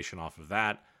resignation off of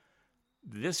that.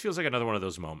 This feels like another one of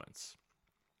those moments.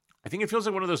 I think it feels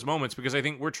like one of those moments because I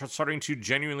think we're starting to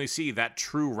genuinely see that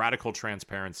true radical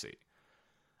transparency.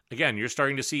 Again, you're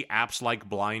starting to see apps like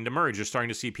Blind emerge. You're starting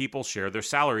to see people share their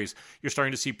salaries. You're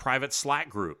starting to see private Slack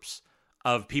groups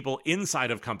of people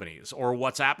inside of companies or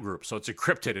WhatsApp groups. So it's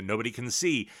encrypted and nobody can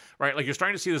see, right? Like you're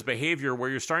starting to see this behavior where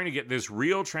you're starting to get this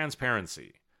real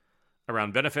transparency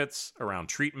around benefits, around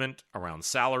treatment, around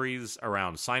salaries,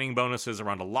 around signing bonuses,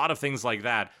 around a lot of things like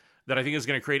that, that I think is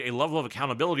going to create a level of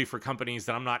accountability for companies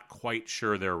that I'm not quite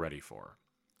sure they're ready for.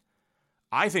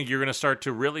 I think you're going to start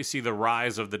to really see the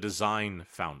rise of the design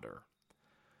founder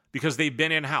because they've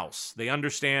been in-house. They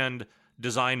understand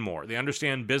design more. They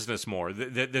understand business more.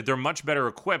 They're much better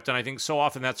equipped. And I think so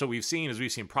often that's what we've seen is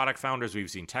we've seen product founders, we've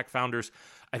seen tech founders.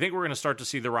 I think we're going to start to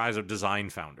see the rise of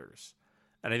design founders.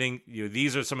 And I think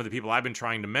these are some of the people I've been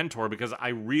trying to mentor because I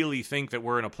really think that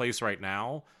we're in a place right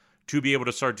now to be able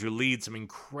to start to lead some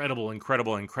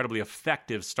incredibly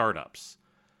effective startups.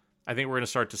 I think we're going to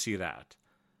start to see that.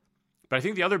 But I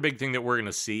think the other big thing that we're going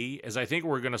to see is I think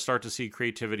we're going to start to see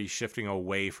creativity shifting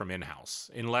away from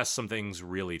in-house unless some things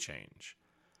really change.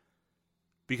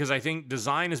 Because I think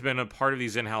design has been a part of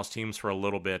these in-house teams for a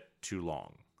little bit too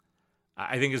long.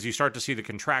 I think as you start to see the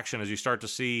contraction, as you start to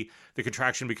see the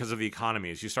contraction because of the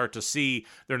economy, as you start to see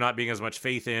there not being as much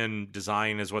faith in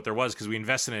design as what there was because we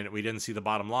invested in it, we didn't see the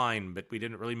bottom line, but we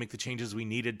didn't really make the changes we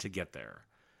needed to get there.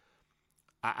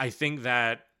 I think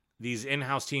that these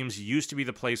in-house teams used to be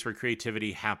the place where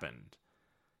creativity happened.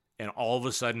 And all of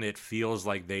a sudden it feels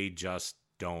like they just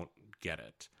don't get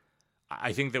it.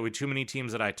 I think that with too many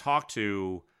teams that I talk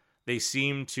to, they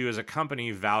seem to, as a company,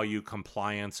 value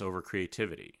compliance over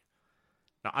creativity.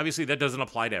 Now, obviously, that doesn't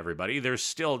apply to everybody. There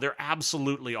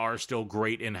absolutely are still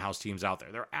great in-house teams out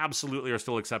there. There absolutely are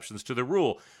still exceptions to the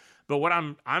rule. But what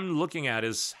I'm looking at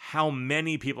is how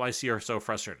many people I see are so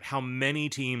frustrated. How many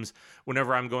teams,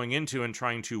 whenever I'm going into and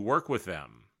trying to work with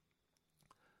them,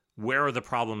 where are the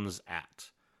problems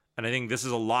at? And I think this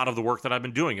is a lot of the work that I've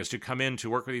been doing is to come in to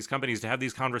work with these companies, to have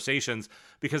these conversations,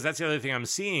 because that's the other thing I'm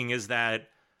seeing is that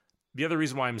the other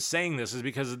reason why I'm saying this is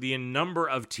because of the number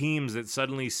of teams that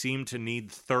suddenly seem to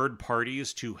need third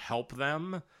parties to help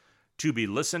them, to be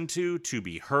listened to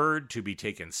be heard, to be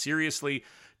taken seriously,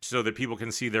 so that people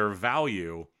can see their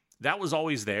value. That was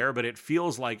always there, but it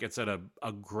feels like it's at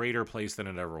a greater place than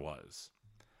it ever was.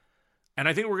 And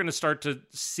I think we're going to start to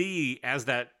see as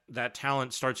that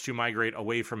talent starts to migrate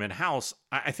away from in-house,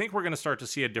 I think we're going to start to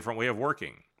see a different way of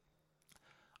working.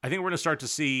 I think we're going to start to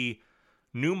see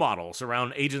new models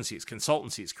around agencies,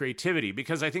 consultancies, creativity,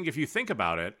 because I think if you think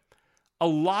about it, a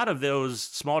lot of those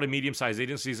small to medium-sized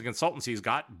agencies and consultancies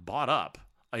got bought up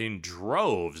in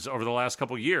droves over the last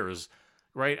couple of years,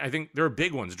 right? I think there are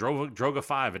big ones, Droga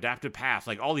 5, Adaptive Path,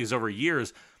 like all these over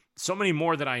years. So many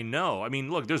more that I know. I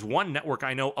mean, look, there's one network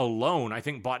I know alone, I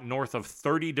think bought north of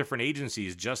 30 different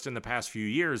agencies just in the past few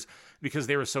years because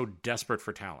they were so desperate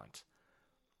for talent.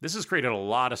 This has created a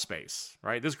lot of space,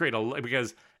 right?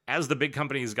 Because as the big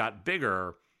companies got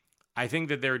bigger, I think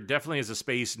that there definitely is a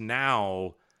space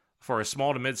now for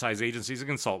small to mid-sized agencies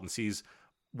and consultancies,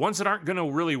 ones that aren't going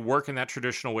to really work in that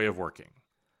traditional way of working.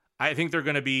 I think they're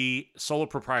going to be sole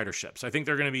proprietorships. I think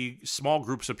they're going to be small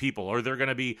groups of people, or they're going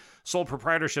to be sole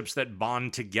proprietorships that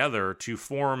bond together to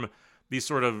form these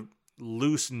sort of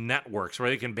loose networks where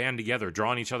they can band together,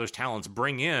 draw on each other's talents,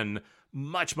 bring in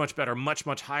much, much better, much,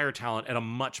 much higher talent at a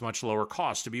much, much lower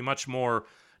cost, to be much more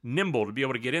nimble, to be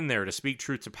able to get in there, to speak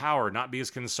truth to power, not be as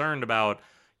concerned about,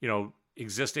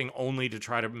 existing only to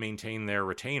try to maintain their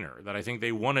retainer. That I think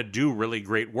they want to do really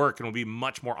great work and will be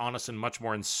much more honest and much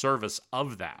more in service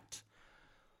of that.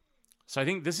 So I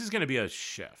think this is going to be a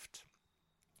shift.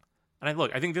 And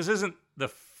I think this isn't the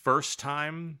first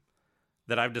time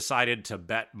that I've decided to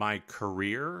bet my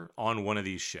career on one of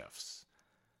these shifts.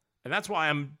 And that's why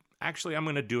I'm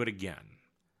going to do it again.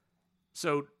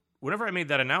 So whenever I made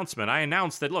that announcement, I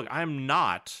announced that, look, I'm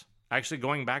not actually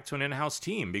going back to an in-house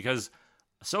team because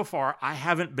so far I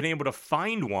haven't been able to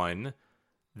find one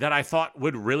that I thought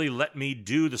would really let me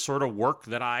do the sort of work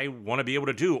that I want to be able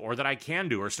to do, or that I can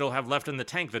do, or still have left in the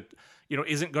tank that,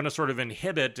 isn't going to sort of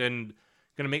inhibit and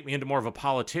going to make me into more of a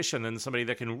politician than somebody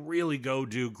that can really go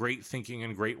do great thinking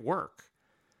and great work.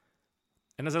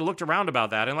 And as I looked around about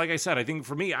that, and like I said, I think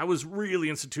for me, I was really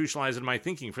institutionalized in my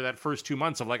thinking for that first 2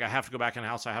 months of I have to go back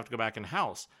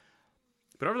in-house.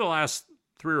 But over the last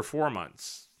 3 or 4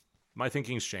 months, my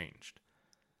thinking's changed.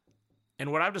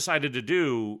 And what I've decided to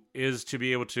do is to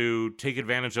be able to take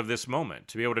advantage of this moment,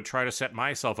 to be able to try to set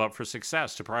myself up for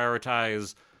success, to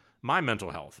prioritize my mental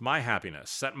health, my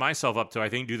happiness, set myself up to, I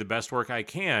think, do the best work I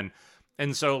can.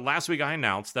 And so last week I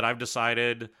announced that I've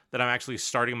decided that I'm actually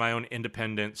starting my own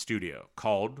independent studio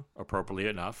called, appropriately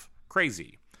enough,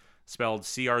 Crazy, spelled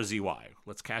CRZY.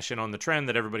 Let's cash in on the trend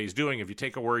that everybody's doing. If you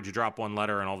take a word, you drop one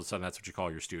letter, and all of a sudden that's what you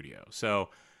call your studio. So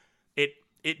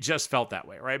it just felt that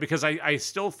way, right? Because I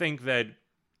still think that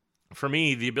for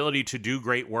me, the ability to do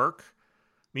great work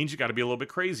means you got to be a little bit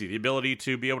crazy. The ability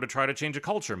to be able to try to change a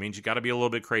culture means you got to be a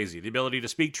little bit crazy. The ability to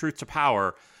speak truth to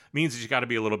power means that you got to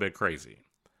be a little bit crazy.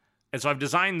 And so I've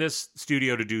designed this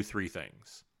studio to do three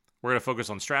things. We're going to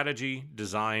focus on strategy,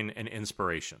 design, and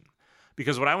inspiration.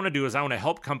 Because what I want to do is I want to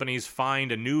help companies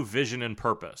find a new vision and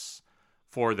purpose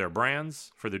for their brands,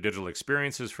 for their digital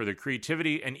experiences, for their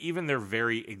creativity, and even their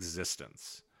very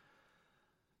existence.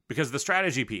 Because the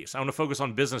strategy piece, I want to focus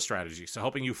on business strategy, so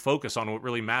helping you focus on what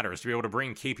really matters, to be able to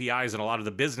bring KPIs and a lot of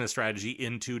the business strategy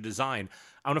into design.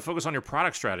 I want to focus on your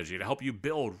product strategy to help you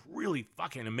build really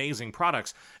fucking amazing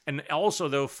products, and also,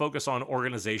 though, focus on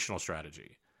organizational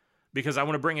strategy. Because I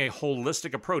want to bring a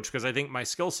holistic approach, because I think my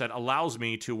skill set allows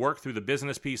me to work through the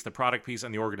business piece, the product piece,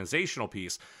 and the organizational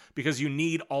piece, because you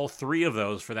need all three of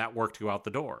those for that work to go out the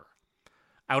door.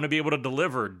 I want to be able to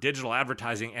deliver digital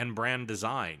advertising and brand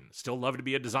design. Still love to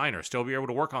be a designer, still be able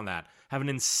to work on that. Have an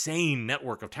insane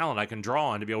network of talent I can draw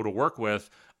on to be able to work with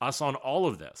us on all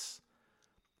of this.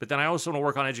 But then I also want to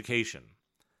work on education.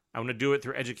 I want to do it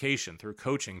through education, through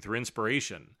coaching, through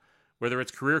inspiration. Whether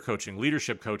it's career coaching,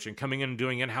 leadership coaching, coming in and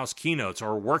doing in-house keynotes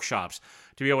or workshops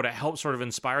to be able to help sort of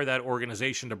inspire that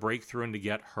organization to break through and to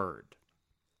get heard.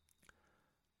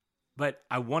 But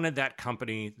I wanted that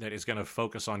company that is going to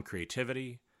focus on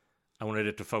creativity. I wanted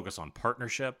it to focus on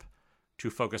partnership,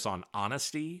 to focus on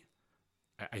honesty.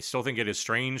 I still think it is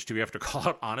strange to have to call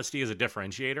out honesty as a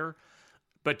differentiator,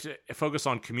 but to focus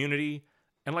on community.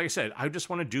 And like I said, I just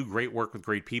want to do great work with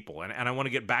great people. And I want to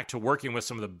get back to working with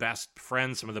some of the best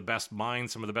friends, some of the best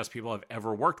minds, some of the best people I've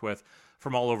ever worked with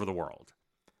from all over the world.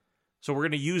 So we're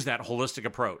going to use that holistic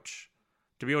approach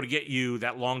to be able to get you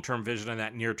that long-term vision and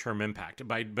that near-term impact,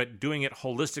 but doing it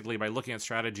holistically by looking at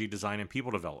strategy, design, and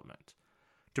people development.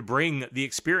 To bring the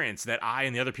experience that I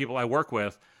and the other people I work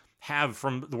with have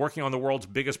from working on the world's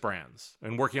biggest brands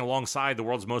and working alongside the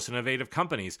world's most innovative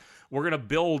companies. We're going to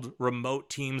build remote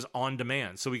teams on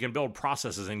demand so we can build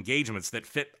processes, engagements that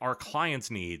fit our clients'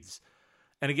 needs.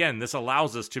 And again, this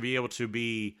allows us to be able to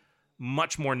be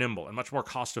much more nimble and much more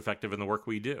cost-effective in the work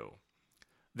we do.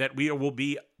 That we will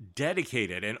be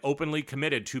dedicated and openly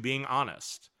committed to being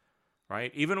honest,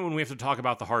 right? Even when we have to talk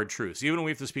about the hard truths, even when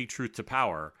we have to speak truth to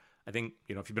power, I think,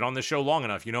 if you've been on this show long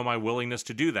enough, you know my willingness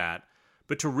to do that.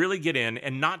 But to really get in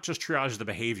and not just triage the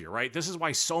behavior, right? This is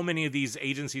why so many of these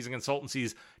agencies and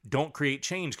consultancies don't create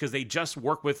change, because they just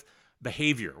work with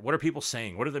behavior. What are people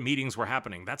saying? What are the meetings were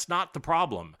happening? That's not the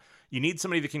problem. You need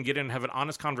somebody that can get in and have an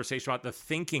honest conversation about the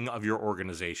thinking of your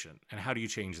organization and how do you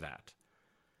change that.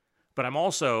 But I'm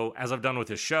also, as I've done with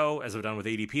this show, as I've done with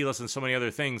ADP List and so many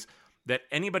other things, that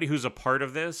anybody who's a part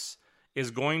of this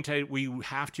is we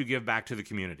have to give back to the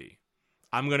community.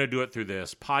 I'm going to do it through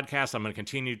this podcast. I'm going to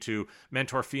continue to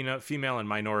mentor female and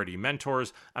minority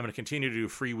mentors. I'm going to continue to do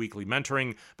free weekly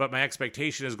mentoring. But my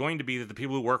expectation is going to be that the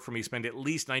people who work for me spend at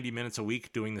least 90 minutes a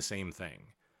week doing the same thing.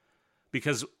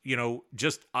 Because,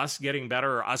 just us getting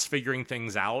better or us figuring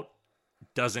things out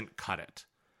doesn't cut it,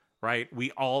 right?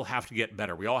 We all have to get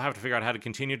better. We all have to figure out how to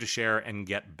continue to share and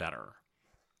get better.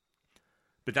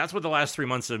 But that's what the last 3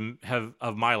 months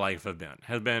of my life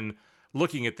have been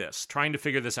looking at this, trying to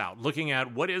figure this out, looking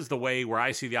at what is the way where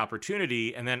I see the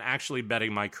opportunity and then actually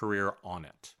betting my career on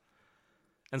it.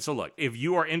 And so look, if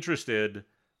you are interested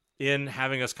in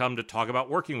having us come to talk about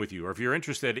working with you, or if you're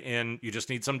interested in, you just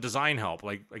need some design help,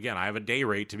 like, again, I have a day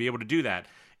rate to be able to do that.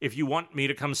 If you want me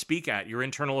to come speak at your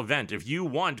internal event, if you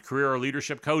want career or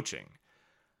leadership coaching,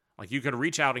 like, you could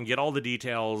reach out and get all the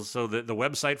details. So the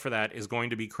website for that is going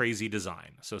to be Crazy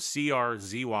Design. So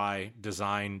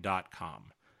CRZYdesign.com.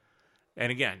 And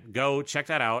again, go check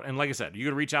that out. And like I said, you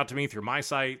can reach out to me through my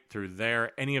site, through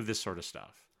there, any of this sort of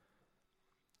stuff.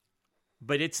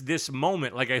 But it's this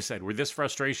moment, like I said, where this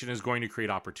frustration is going to create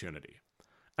opportunity.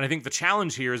 And I think the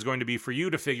challenge here is going to be for you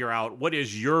to figure out what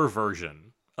is your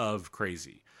version of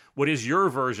crazy. What is your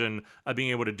version of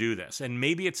being able to do this? And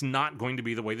maybe it's not going to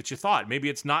be the way that you thought. Maybe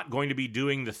it's not going to be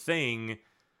doing the thing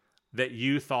that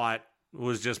you thought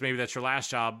was just, maybe that's your last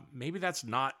job. Maybe that's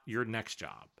not your next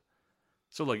job.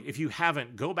 So look, if you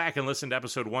haven't, go back and listen to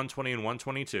episode 120 and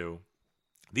 122.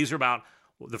 These are about,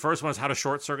 the first one is how to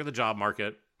short circuit the job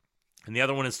market. And the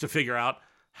other one is to figure out,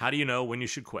 how do you know when you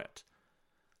should quit?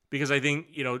 Because I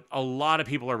think, a lot of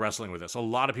people are wrestling with this. A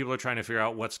lot of people are trying to figure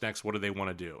out what's next. What do they want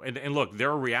to do? And look, there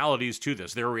are realities to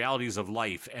this. There are realities of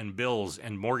life and bills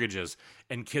and mortgages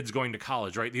and kids going to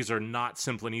college, right? These are not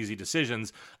simple and easy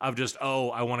decisions of just,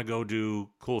 I want to go do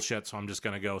cool shit, so I'm just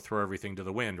going to go throw everything to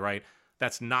the wind, right?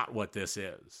 That's not what this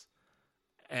is.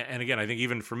 And again, I think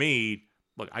even for me,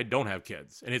 look, I don't have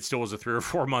kids. And it still was a 3 or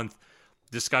 4 month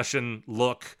discussion,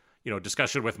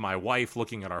 discussion with my wife,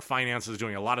 looking at our finances,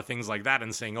 doing a lot of things like that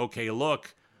and saying, okay,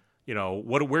 look,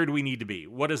 where do we need to be?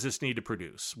 What does this need to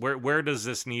produce? Where does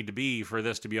this need to be for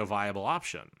this to be a viable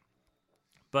option?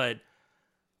 But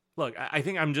look, I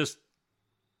think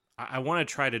I want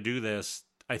to try to do this,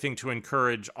 I think, to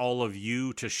encourage all of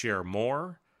you to share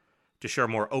more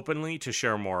openly, to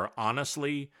share more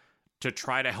honestly, to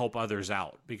try to help others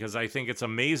out. Because I think it's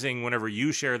amazing whenever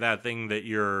you share that thing that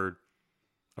you're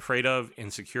afraid of,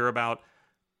 insecure about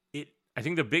it. I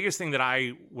think the biggest thing that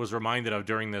I was reminded of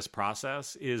during this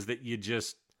process is that you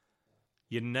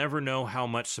never know how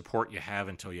much support you have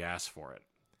until you ask for it.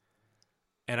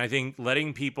 And I think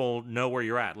letting people know where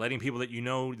you're at, letting people that you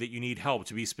know that you need help,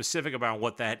 to be specific about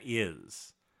what that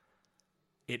is,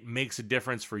 it makes a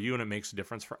difference for you and it makes a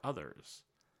difference for others.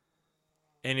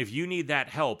 And if you need that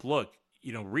help, look,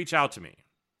 reach out to me.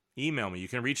 Email me. You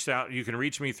can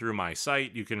reach me through my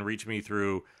site. You can reach me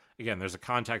through, again, there's a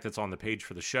contact that's on the page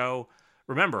for the show.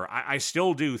 Remember, I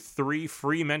still do 3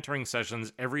 free mentoring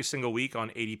sessions every single week on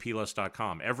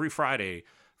adplist.com. Every Friday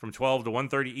from 12 to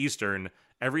 1:30 Eastern,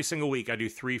 every single week I do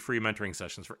 3 free mentoring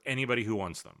sessions for anybody who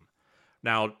wants them.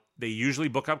 Now, they usually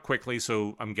book up quickly,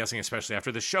 so I'm guessing especially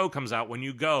after the show comes out, when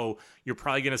you go, you're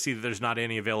probably going to see that there's not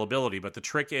any availability. But the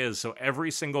trick is, so every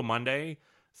single Monday,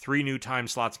 3 new time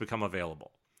slots become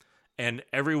available. And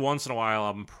every once in a while,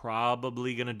 I'm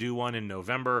probably going to do one in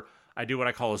November. I do what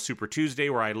I call a Super Tuesday,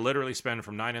 where I literally spend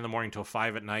from 9 in the morning till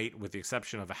 5 at night, with the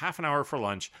exception of a half an hour for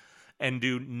lunch, and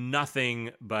do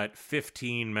nothing but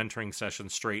 15 mentoring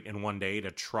sessions straight in one day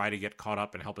to try to get caught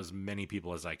up and help as many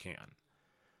people as I can.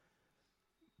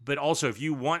 But also, if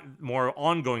you want more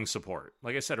ongoing support,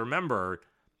 like I said, remember,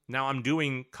 now I'm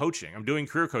doing coaching. I'm doing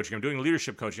career coaching. I'm doing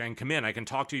leadership coaching. I can come in. I can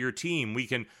talk to your team. We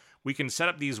can set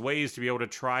up these ways to be able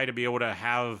to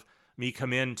have me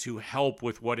come in to help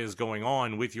with what is going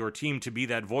on with your team, to be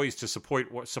that voice to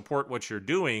support what you're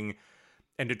doing,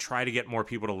 and to try to get more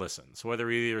people to listen. So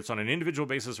whether either it's on an individual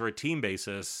basis or a team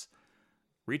basis,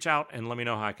 reach out and let me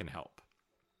know how I can help.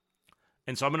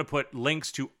 And so I'm going to put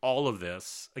links to all of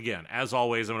this. Again, as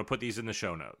always, I'm going to put these in the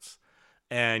show notes.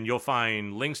 And you'll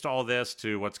find links to all this,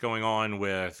 to what's going on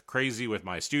with Crazy, with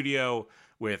my studio,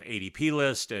 with ADP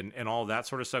List, and all that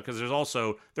sort of stuff. Because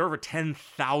there are over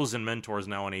 10,000 mentors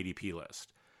now on ADP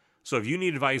List. So if you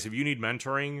need advice, if you need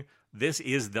mentoring, this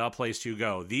is the place to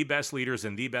go. The best leaders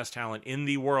and the best talent in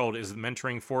the world is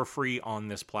mentoring for free on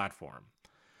this platform.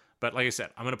 But like I said,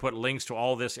 I'm going to put links to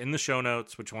all this in the show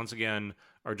notes, which once again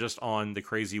are just on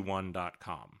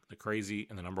thecrazy1.com. The crazy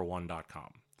and the number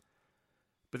 1.com.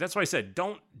 But that's why I said,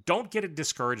 don't get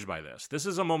discouraged by this. This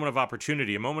is a moment of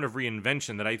opportunity, a moment of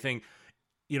reinvention that I think,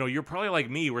 you're probably like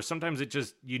me, where sometimes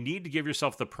you need to give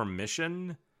yourself the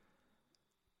permission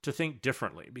to think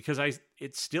differently, because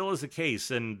it still is the case.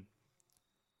 And,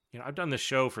 I've done this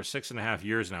show for 6.5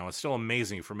 years now. It's still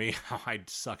amazing for me how I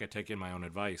suck at taking my own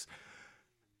advice.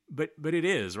 But it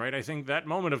is, right? I think that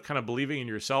moment of kind of believing in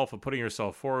yourself, of putting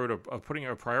yourself forward, of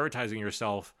prioritizing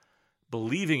yourself,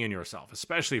 believing in yourself,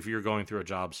 especially if you're going through a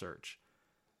job search,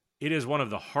 it is one of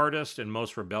the hardest and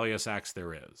most rebellious acts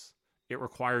there is. It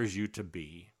requires you to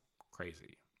be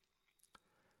crazy.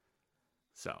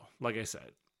 So, like I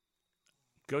said,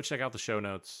 go check out the show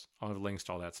notes. I'll have links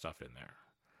to all that stuff in there.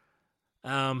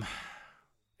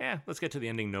 Let's get to the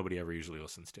ending nobody ever usually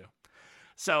listens to.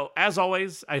 So, as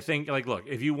always, I think, look,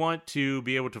 if you want to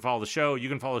be able to follow the show, you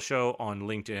can follow the show on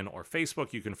LinkedIn or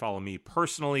Facebook. You can follow me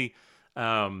personally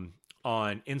on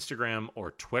Instagram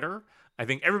or Twitter. I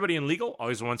think everybody in legal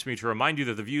always wants me to remind you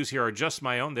that the views here are just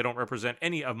my own. They don't represent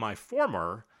any of my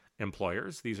former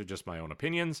employers. These are just my own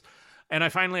opinions. And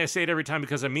I say it every time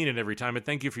because I mean it every time. And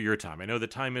thank you for your time. I know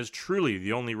that time is truly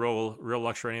the only real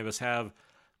luxury any of us have.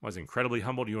 I was incredibly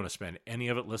humbled you want to spend any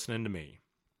of it listening to me.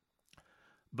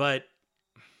 But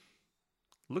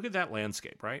look at that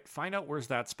landscape, right? Find out where's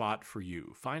that spot for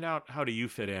you. Find out how do you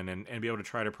fit in and be able to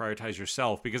try to prioritize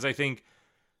yourself. Because I think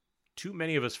too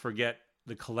many of us forget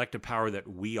the collective power that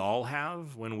we all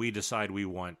have when we decide we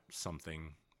want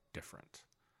something different.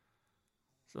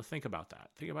 So think about that.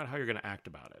 Think about how you're going to act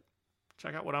about it.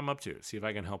 Check out what I'm up to. See if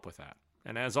I can help with that.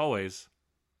 And as always,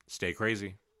 stay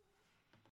crazy.